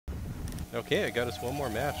Okay, I got us one more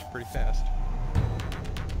match pretty fast.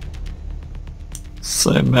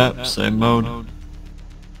 Same map, same mode.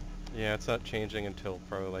 Yeah, it's not changing until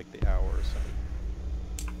probably like the hour or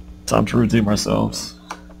so. Time to redeem ourselves.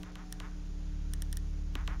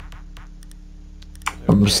 Okay,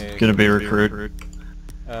 I'm just gonna be a recruit.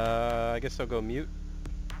 I guess I'll go mute.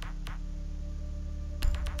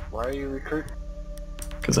 Why are you recruit?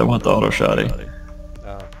 Because I want the auto shotty.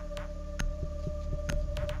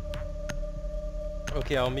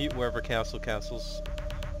 Okay, I'll mute wherever Castle cancels.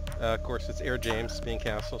 Of course, it's Air James being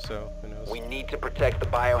Castle, so who knows. We need to protect the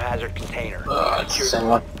biohazard container. It's the same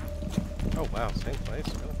one. Oh wow, same place,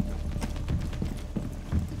 really?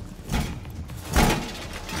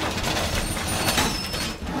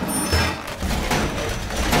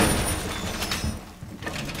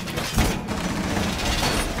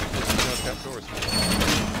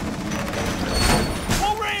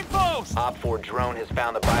 Op 4 drone has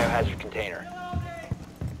found the biohazard container.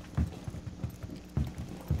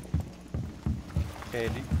 Okay,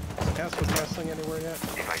 is Castle canceling anywhere yet?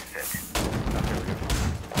 Device set. Oh, here we go.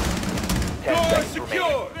 10 seconds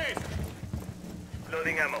remaining.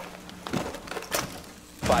 Loading ammo.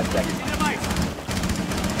 5 seconds.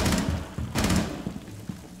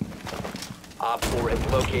 Op 4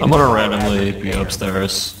 has located. I'm gonna randomly be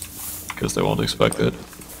upstairs because they won't expect it.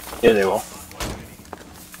 Yeah, they will.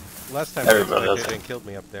 Last time Everybody they does spectated and killed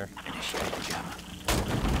me up there.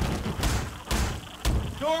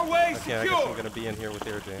 Doorway Okay, I guess I'm gonna be in here with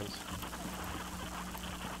Air James.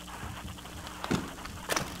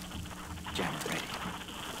 Jammer ready.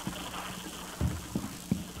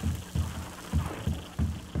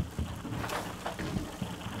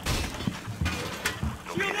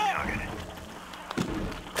 Shield up!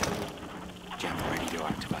 Jammer ready to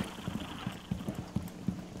activate.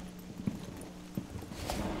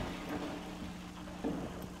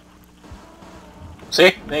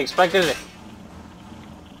 See? They expected it.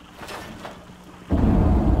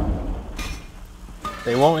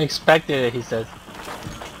 They won't expect it, he says.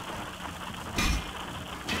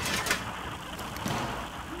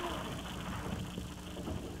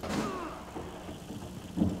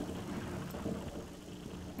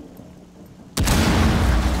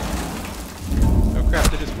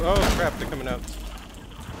 Oh crap, they're coming out.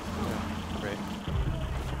 Yeah, great.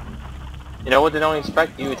 You know what they don't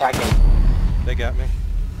expect? You attacking. They got me.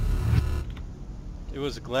 It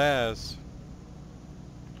was glass.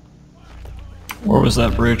 Where was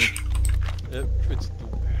that breach? It's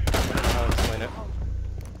I'll explain it.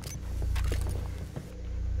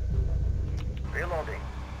 Reloading.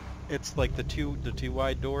 It's like the two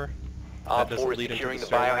wide door. Op doesn't 4 is lead into securing the the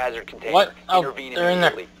stairway. biohazard container. What? Oh, Intervene they're in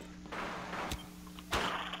there. immediately.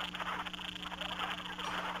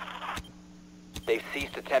 They've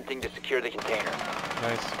ceased attempting to secure the container.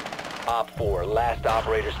 Nice. Op 4, last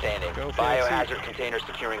operator standing. Go Biohazard fancy. container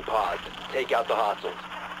securing paused. Take out the hostiles.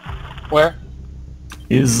 Where?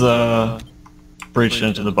 He's breached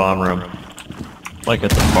into the bomb room, like at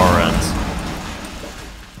the far end.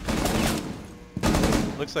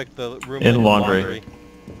 Looks like the room In with laundry.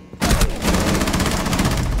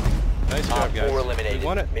 Nice Op job, 4 guys. eliminated. We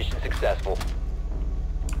won it. Mission successful.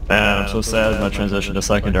 Man, I'm so sad my transition to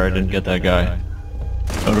secondary didn't get that guy.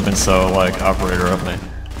 That would have been so, like, operator of me.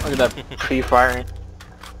 Look at that pre-firing.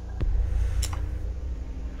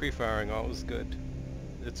 Pre-firing always good.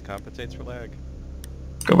 It compensates for lag.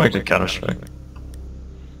 Go back to Counter-Strike.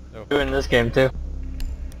 Oh. Do it in this game too.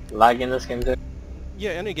 Lag in this game too.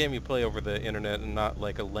 Yeah, any game you play over the internet and not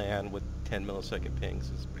like a LAN with 10 millisecond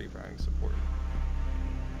pings is pre-firing support.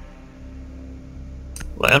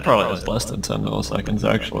 LAN probably has less than 10 milliseconds,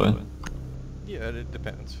 actually. Yeah, it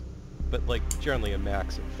depends. But like generally a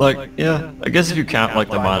max of... Like, yeah, I guess if you count,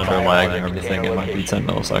 like, the monitor lag and everything, it might be 10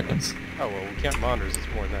 milliseconds. Oh well, we count monitors, it's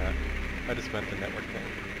more than that. I just meant the network thing.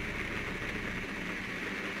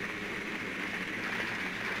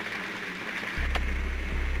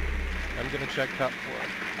 I'm gonna check top floor.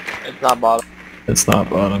 It's not bottom. It's not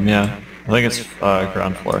bottom, yeah. I think it's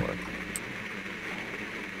ground floor.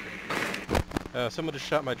 Someone just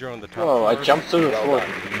shot my drone on the top Whoa, floor. I jumped through the floor.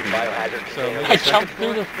 Biohazard So container. maybe I second jumped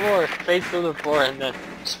floor? through the floor, face through the floor, and then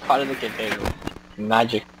spotted the container.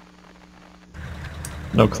 Magic.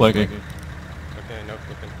 No clicking. Okay, no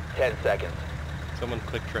clicking. 10 seconds. Someone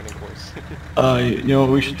click training course. You know what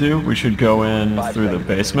we should do? We should go in through the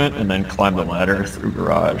basement and then climb the ladder through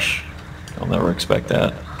garage. They'll never expect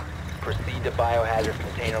that. Proceed to biohazard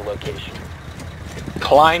container location.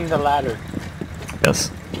 Climb the ladder. Yes.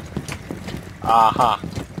 Aha.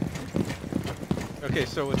 Okay,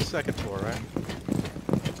 so it's second floor, right?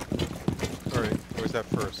 Or is that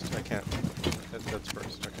first? I can't. That's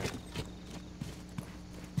first, okay.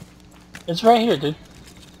 It's right here, dude.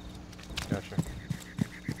 Gotcha.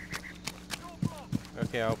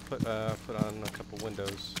 Okay, I'll put on a couple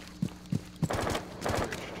windows.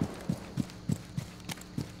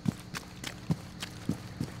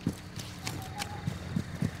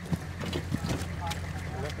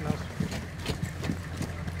 Nothing else.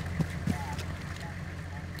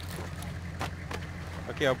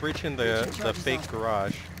 Okay, I'll breach in the fake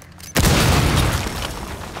garage.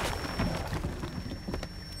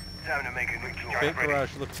 Time to make a new choice. Fake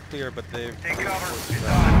garage looks clear, but they've... Take cover. It's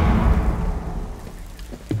that. on.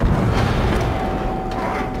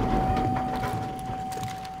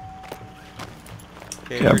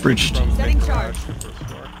 Okay, Yeah, I breached. from Setting fake charge. garage, first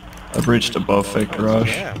floor. I breached above fake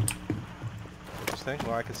garage. Yeah. Interesting.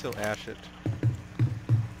 Well, I can still ash it.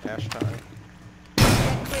 Ash time.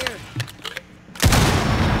 Get cleared.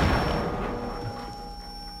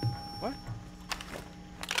 What?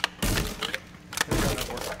 How did that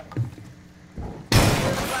work?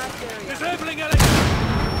 Blast area. Disabling it!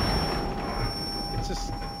 It's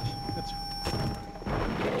just... It's...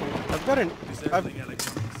 I've got an... Disabling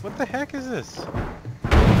electronics. What the heck is this? You're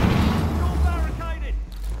barricaded!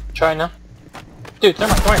 Try now. Dude, they're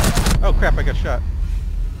my point. Oh crap, I got shot.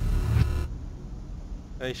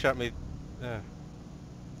 He shot me...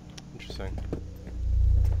 Interesting.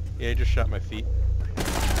 Yeah, he just shot my feet.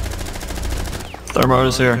 Thermo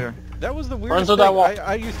is here. That was the Run weirdest through thing. that wall.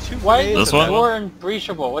 I used two Why grenades is This the one? door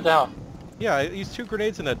unbreachable? What the hell? Yeah, I used two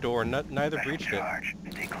grenades in that door and neither breached it. Charge.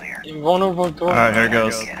 Stay clear. Invulnerable door. Alright, here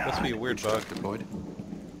goes. Must be a weird bug. Deployed.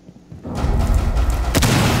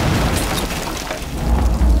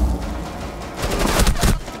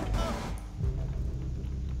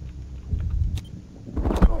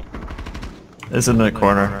 It's in the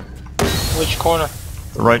corner. Which corner?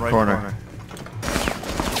 The right corner.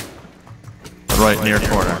 The right near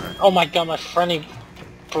corner. Oh my god, my friendly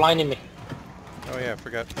blinded me. Oh yeah, I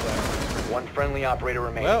forgot. One friendly operator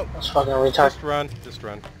remaining. Well, That's fucking retarded. just run. Just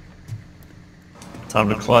run. Time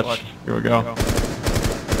to clutch. Here we go.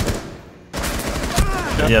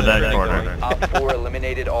 Yeah, that corner. Op 4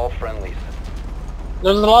 eliminated all friendlies.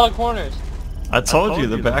 There's a lot of corners. I told you,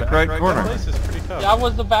 the back right That corner. place is pretty tough. That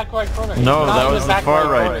was the back right corner. No, Not that was the back far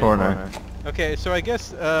right corner. Okay, so I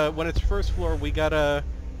guess when it's first floor, we gotta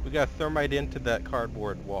thermite into that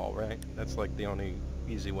cardboard wall, right? That's like the only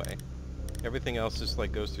easy way. Everything else just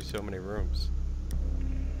like goes through so many rooms.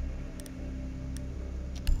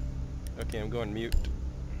 Okay, I'm going mute.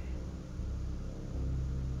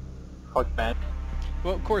 Fuck, man.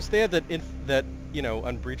 Well, of course they had that you know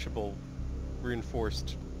unbreachable,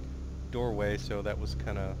 reinforced doorway, so that was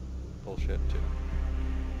kind of bullshit too.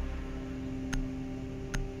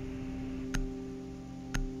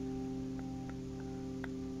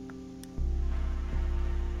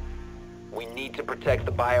 We need to protect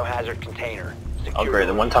the biohazard container. Secure Oh great,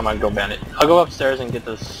 the one time I go bandit. I'll go upstairs and get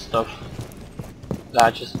this stuff.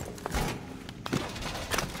 Latches.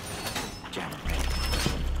 Jammer ready.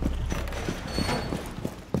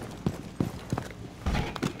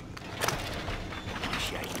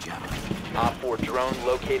 Initiating jammer. Op 4 drone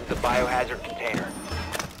located the biohazard container.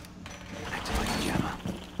 Activating jammer.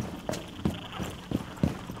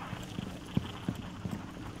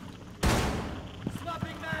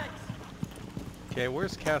 Okay,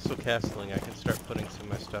 where's castling? I can start putting some of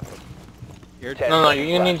my stuff up. Air No,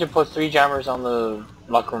 you need to put 3 jammers on the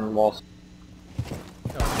locker room walls.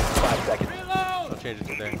 5 seconds. I'll change it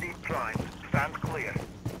to there. TDM prime. Stand clear.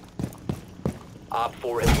 Op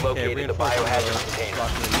 4 has Okay, located the reinforcing biohazard container.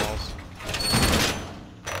 locker room walls.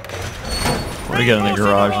 What do you got in the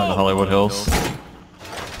garage in the Hollywood Hills?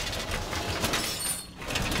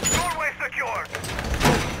 Doorway secured.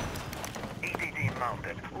 EDD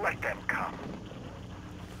mounted. Let them come.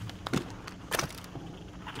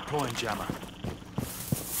 Deploying jammer.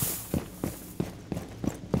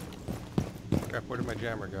 Crap, where did my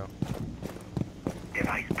jammer go?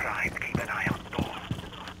 Device primed. Keep an eye on door.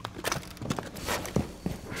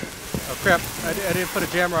 Oh crap, I didn't put a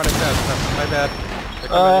jammer on his desk. My bad. Check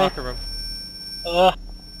in my locker room.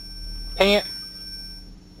 Ping it.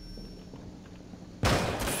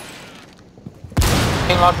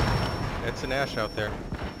 Ping locker. It's an ash out there.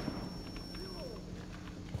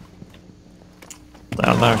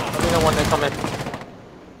 Down there. Let me know when they come in.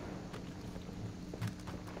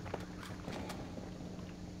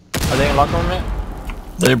 Are they in locker room yet?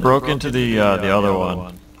 They broke into the other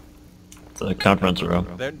one. The conference room.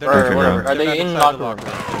 They're Perfect whatever. room. Are they not in inside the locker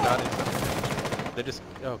room? They're not inside. They just...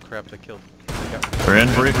 Oh crap, they killed... They got... They're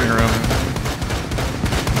in briefing room.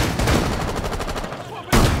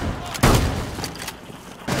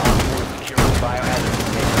 Secure the biohazard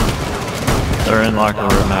container. They're in locker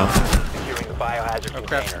room now. Secure biohazard Oh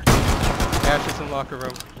crap. container. Ash is in locker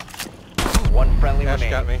room. One friendly Ash remaining.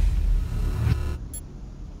 got me.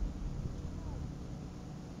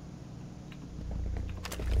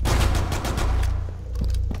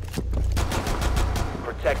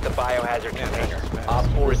 Protect the biohazard Man, container. that's fast. Op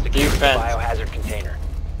 4 is securing the Defense. biohazard container.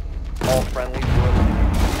 All friendlies were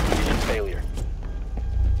eliminated. Mission failure.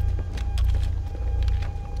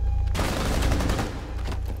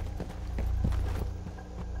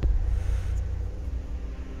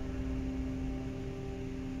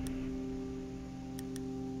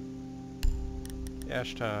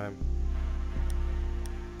 Ash time.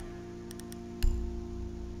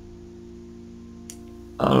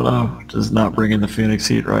 I don't know. Just not bringing the Phoenix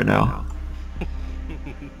heat right now.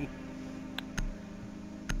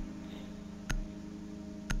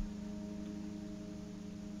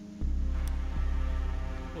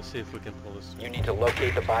 We'll see if we can pull this. You need to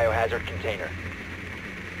locate the biohazard container.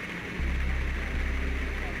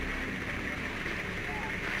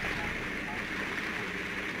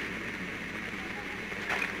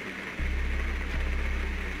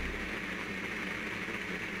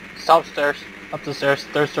 Stop stairs. Up the stairs.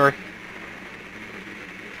 Third story.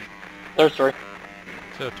 Third story.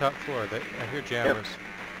 So top floor, I hear jammers.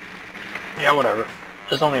 Yeah, whatever.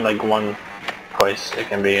 There's only like one place it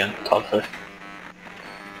can be in. Top floor.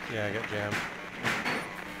 Yeah, I got jammed.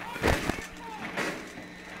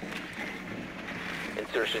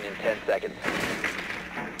 Insertion in 10 seconds.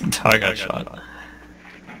 I got shot.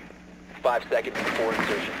 5 seconds before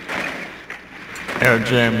insertion. Air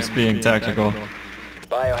James being tactical.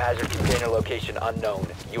 Biohazard container location unknown.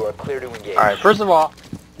 You are clear to engage. Alright, first of all,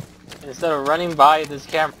 instead of running by this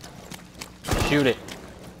camera, shoot it.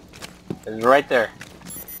 It's right there.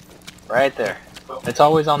 Right there. It's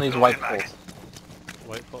always on these white poles.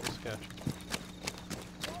 White pole sketch.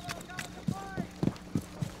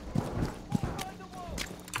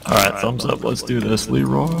 Alright, thumbs up. Let's do this,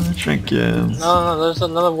 Leroy Jenkins. No, there's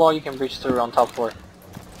another wall you can breach through on top floor.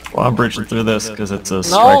 Well, I'm breaching through this because it's a No,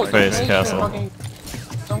 strike don't face waste your castle. fucking-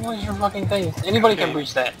 Don't waste your fucking thing. Anybody can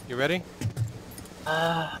breach that. You ready?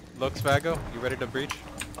 Lux Vago, you ready to breach?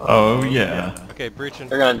 Oh yeah. Okay, breaching.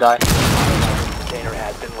 They're gonna die. Container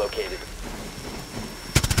has been located.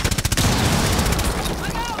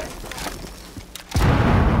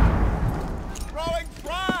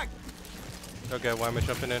 Okay, why am I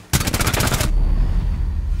jumping in?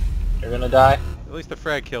 They're gonna die. At least the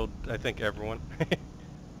frag killed, I think, everyone.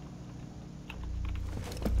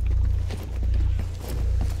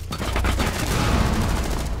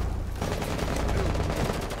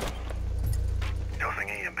 Nothing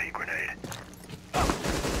EMP grenade.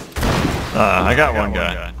 I got one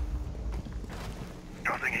guy.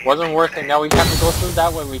 Nothing EMP Wasn't worth it. Now we have to go through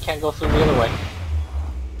that way. We can't go through the other way.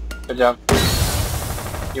 Good job.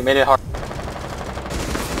 You made it hard.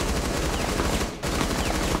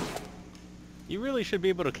 You really should be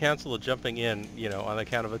able to cancel a jumping in, you know, on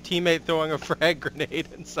account of a teammate throwing a frag grenade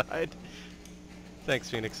inside. Thanks,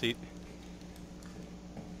 Phoenix Seat.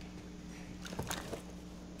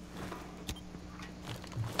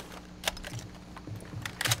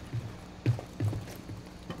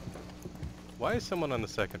 Why is someone on the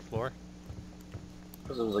second floor?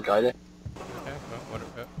 Because there was a guy there. Okay, well,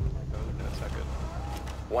 what, that's not good.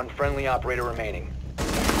 One friendly operator remaining.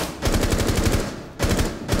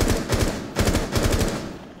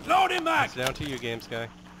 Load him back! It's down to you, games guy.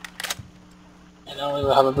 And now we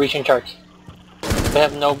will have a breaching charge. They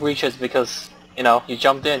have no breaches because, you know, you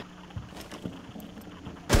jumped in.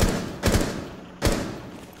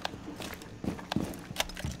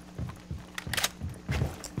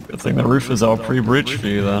 Good thing the roof is all pre-breached for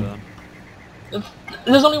you then.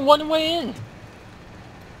 There's only one way in.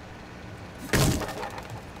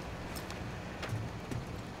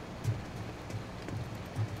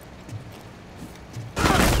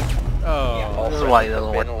 Oh, All This is why it friendlies have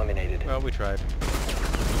doesn't been work. eliminated. well, we tried.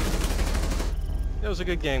 It was a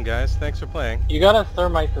good game, guys. Thanks for playing. You gotta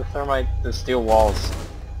thermite the steel walls.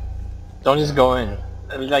 Don't just go in.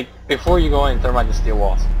 I mean, like, before you go in, thermite the steel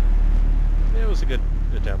walls. It was a good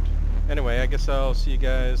attempt. Anyway, I guess I'll see you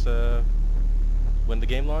guys when the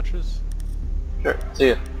game launches. Sure. See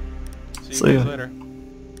ya. See See you guys ya. later.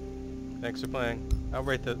 Thanks for playing. I'll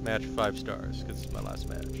rate the match 5 stars because it's my last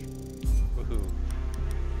match. Woohoo.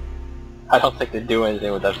 I don't think they do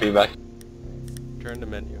anything with that feedback. Turn the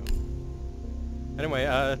menu. Anyway,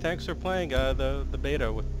 thanks for playing the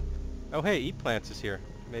beta with... Oh hey, Eat Plants is here.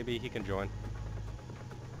 Maybe he can join.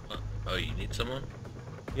 Oh, you need someone?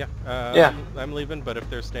 Yeah, Yeah. I'm leaving, but if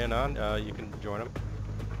they're staying on, you can join them.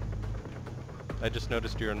 I just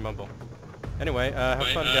noticed you're in Mumble. Anyway, have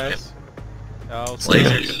Wait, fun, okay. guys. I'll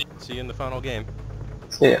Lasers. see you in the final game.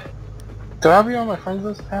 See ya. Do I have you on my friends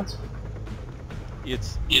list, Pants?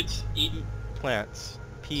 It's plants.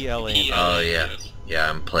 P-L-A-N-T. Oh yeah. Yeah,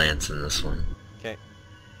 I'm plants in this one. Okay.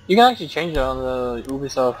 You can actually change it on the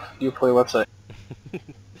Ubisoft Uplay website if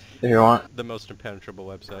you want. The most impenetrable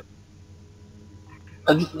website.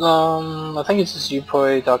 I think it's just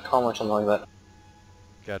uplay.com or something like that.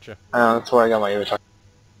 Gotcha. That's where I got my Ubisoft.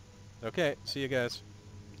 Okay, see you guys.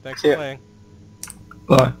 Thanks See for ya. playing.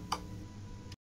 Bye.